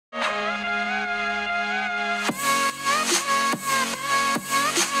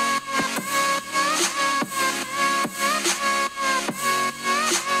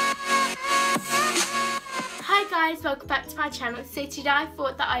welcome back to my channel. So today I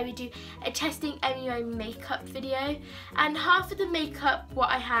thought that I would do a testing MUA makeup video, and half of the makeup what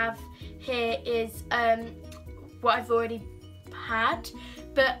I have here is what I've already had,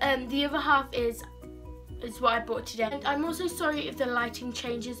 but the other half is what I bought today. And I'm also sorry if the lighting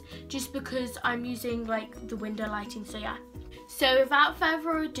changes, just because I'm using like the window lighting, so yeah. So without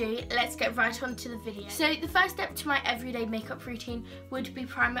further ado, let's get right on to the video. So the first step to my everyday makeup routine would be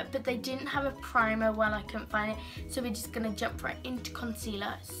primer, but they didn't have a primer, well I couldn't find it, so we're just gonna jump right into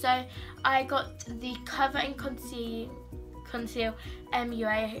concealer. So I got the Cover and Conceal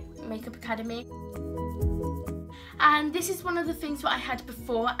MUA Makeup Academy. And this is one of the things that I had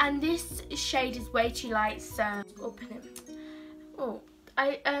before, and this shade is way too light, so open it. Oh.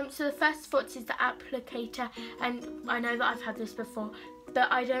 So the first thought is the applicator, and I know that I've had this before,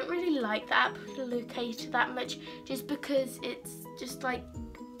 but I don't really like the applicator that much, just because it's just like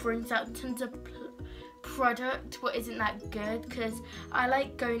brings out tons of product what isn't that good, because I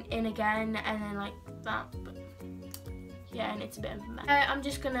like going in again and then like that, but yeah, and it's a bit of a mess. I'm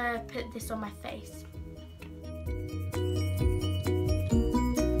just gonna put this on my face.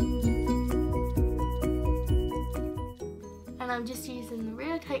 I'm just using the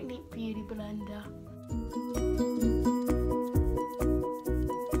Real Technique Beauty Blender.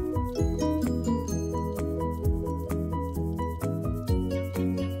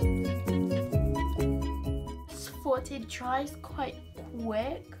 This thought it dries quite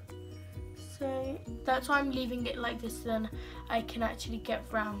quick, so that's why I'm leaving it like this, then I can actually get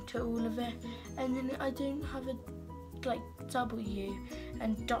round to all of it, and then I don't have a like W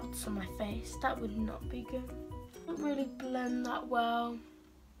and dots on my face. That would not be good. Don't really blend that well.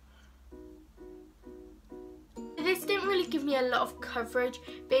 This didn't really give me a lot of coverage,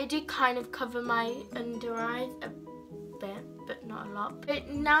 but it did kind of cover my under eyes a bit, but not a lot. But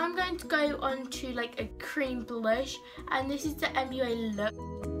now I'm going to go on to like a cream blush, and this is the MUA Lux,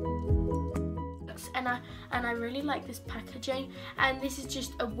 and I really like this packaging, and this is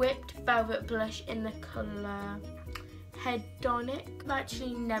just a whipped velvet blush in the colour Hedonic. I've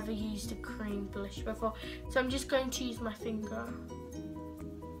actually never used a cream blush before, so I'm just going to use my finger.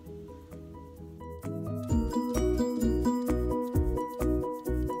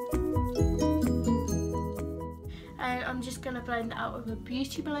 And I'm just going to blend it out with a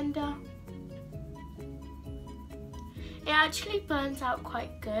beauty blender. It actually blends out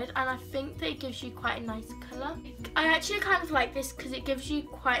quite good, and I think that it gives you quite a nice colour. I actually kind of like this because it gives you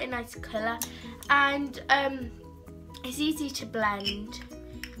quite a nice colour, and it's easy to blend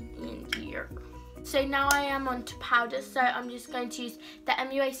in here. So now I am on to powder, so I'm just going to use the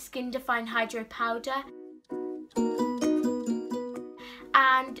MUA Skin Define Hydro Powder.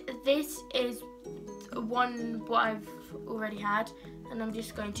 And this is one what I've already had, and I'm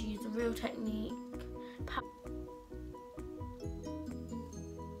just going to use the Real Technique powder.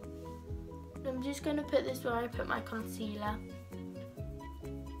 I'm just going to put this where I put my concealer.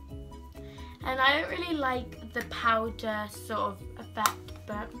 And I don't really like the powder sort of effect,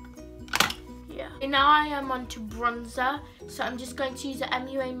 but yeah. And now I am on to bronzer, so I'm just going to use the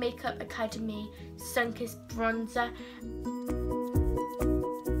MUA Makeup Academy Sunkissed Bronzer.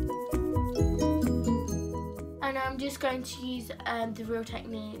 And I'm just going to use the Real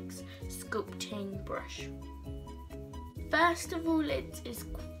Techniques Sculpting Brush. First of all, it is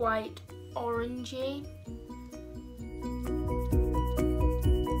quite orangey.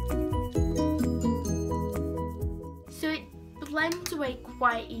 Blends away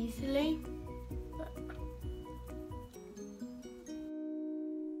quite easily.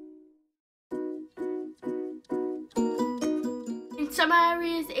 In some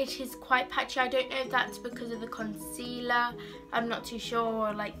areas it is quite patchy. I don't know if that's because of the concealer, I'm not too sure,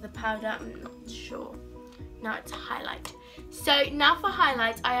 or like the powder, I'm not sure. Now it's a highlight. So now for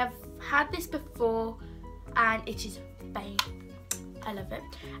highlights, I have had this before and it is babe. I love it.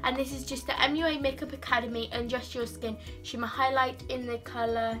 And this is just the MUA Makeup Academy Undress Your Skin Shimmer Highlight in the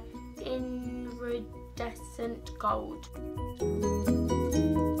colour Iridescent Gold. I'm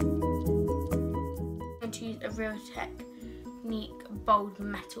going to use a Real Technique Bold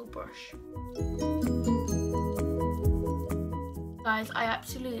Metal Brush. Guys, I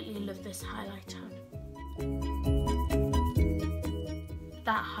absolutely love this highlighter.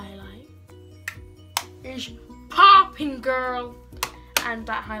 That highlight is popping, girl. And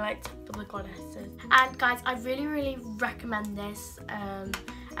that highlights for the goddesses. And guys, I really recommend this, and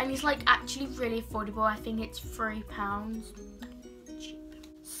it's like actually really affordable. I think it's £3. Cheap.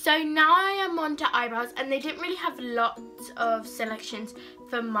 So now I am on to eyebrows, and they didn't really have lots of selections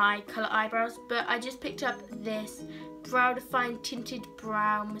for my colour eyebrows, but I just picked up this Brow Define Tinted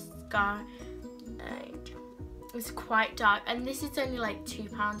Brow Mascara, and It's quite dark, and this is only like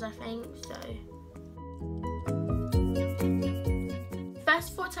 £2, I think. So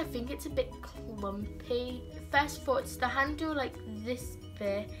first thoughts, I think it's a bit clumpy. First thoughts, the handle, like this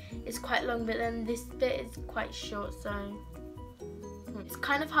bit is quite long, but then this bit is quite short, so it's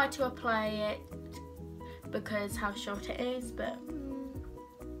kind of hard to apply it because how short it is, but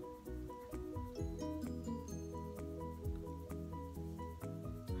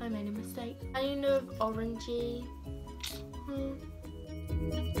I made a mistake. Kind of orangey.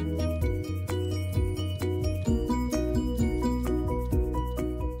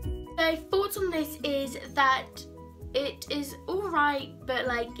 So thoughts on this is that it is alright, but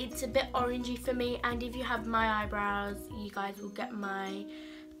like it's a bit orangey for me, and if you have my eyebrows, you guys will get my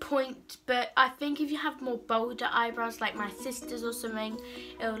point. But I think if you have more bolder eyebrows like my sister's or something,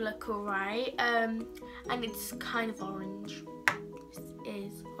 it'll look alright. And it's kind of orange. This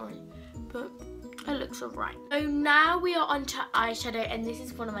is orange, but it looks alright. So now we are on to eyeshadow, and this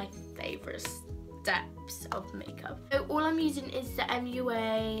is one of my favourite steps of makeup. So all I'm using is the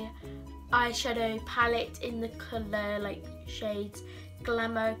MUA eyeshadow palette in the colour like shades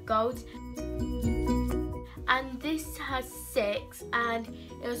Glamour Gold, and this has 6, and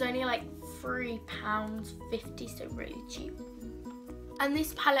it was only like £3.50, so really cheap. And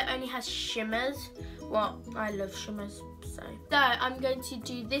this palette only has shimmers. Well, I love shimmers. So I'm going to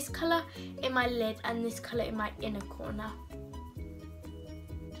do this colour in my lid and this colour in my inner corner.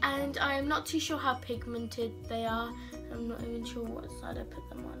 And I'm not too sure how pigmented they are. I'm not even sure what side I put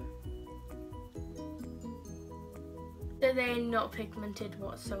them on. So they're not pigmented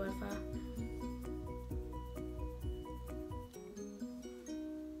whatsoever.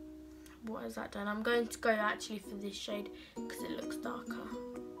 What has that done? I'm going to go actually for this shade because it looks darker.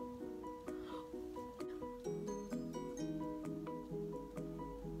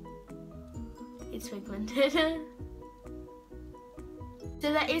 It's pigmented.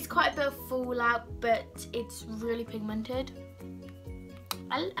 So there is quite a bit of fallout, but it's really pigmented.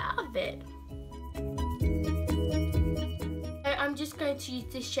 I love it. So I'm just going to use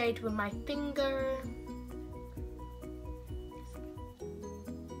this shade with my finger.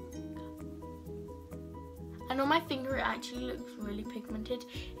 And on my finger it actually looks really pigmented.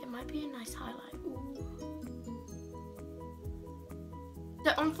 It might be a nice highlight. Ooh.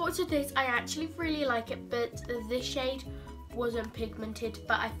 So on thoughts of this, I actually really like it, but this shade wasn't pigmented,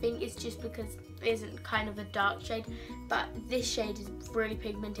 but I think it's just because it isn't kind of a dark shade, but this shade is really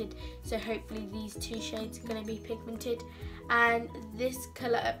pigmented, so hopefully these two shades are going to be pigmented. And this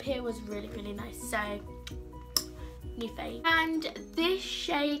colour up here was really, really nice, so new fave. And this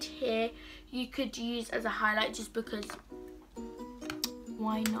shade here you could use as a highlight just because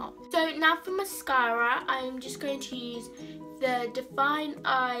why not? So now for mascara, I'm just going to use the Define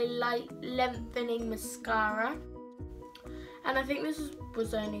Eye Light Lengthening Mascara, and I think this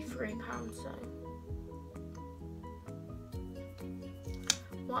was only £3, so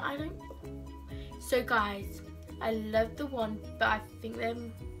what I don't. So guys, I love the one, but I think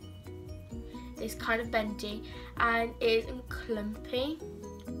them it's kind of bendy and it isn't clumpy.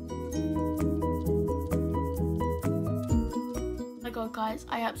 Oh my god guys,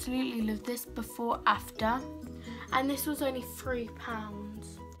 I absolutely love this before after, and this was only £3.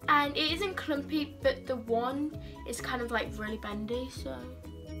 And it isn't clumpy, but the wand is kind of like really bendy, so.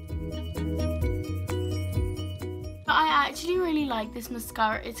 But I actually really like this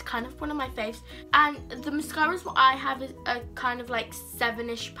mascara. It's kind of one of my faves. And the mascaras what I have is a kind of like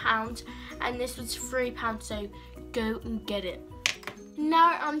 £7-ish, and this was £3, so go and get it.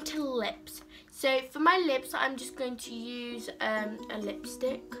 Now on to lips. So for my lips, I'm just going to use a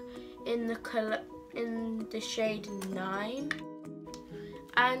lipstick in the colour, in the shade 9.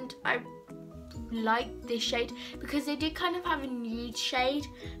 And I like this shade because they did kind of have a nude shade,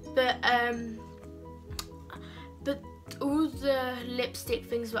 but all the lipstick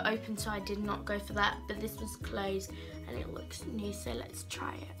things were open, so I did not go for that, but this was closed and it looks new, so let's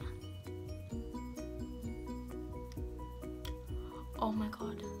try it. Oh my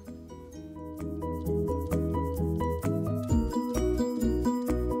god.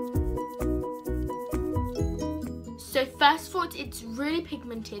 So first thought, it's really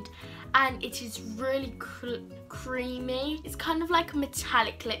pigmented and it is really creamy. It's kind of like a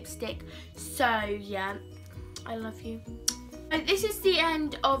metallic lipstick. So yeah, I love you. And this is the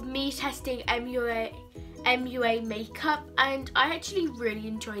end of me testing MUA makeup, and I actually really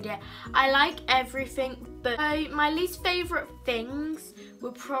enjoyed it. I like everything, but my least favourite things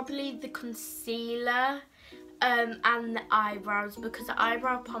were probably the concealer and the eyebrows, because the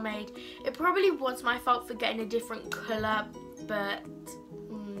eyebrow pomade, it probably was my fault for getting a different colour, but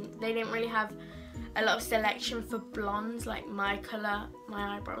they didn't really have a lot of selection for blondes, like my colour.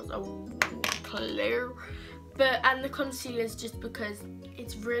 My eyebrows are clear. And the concealers, just because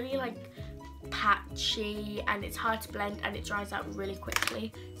it's really like patchy and it's hard to blend and it dries out really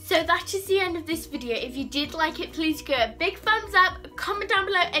quickly. So that is the end of this video. If you did like it, please give it a big thumbs up, comment down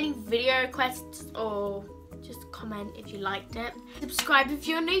below any video requests, or just comment if you liked it. Subscribe if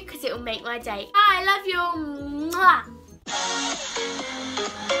you're new, because it will make my day. Bye, I love you.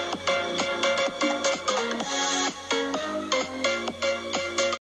 Mwah.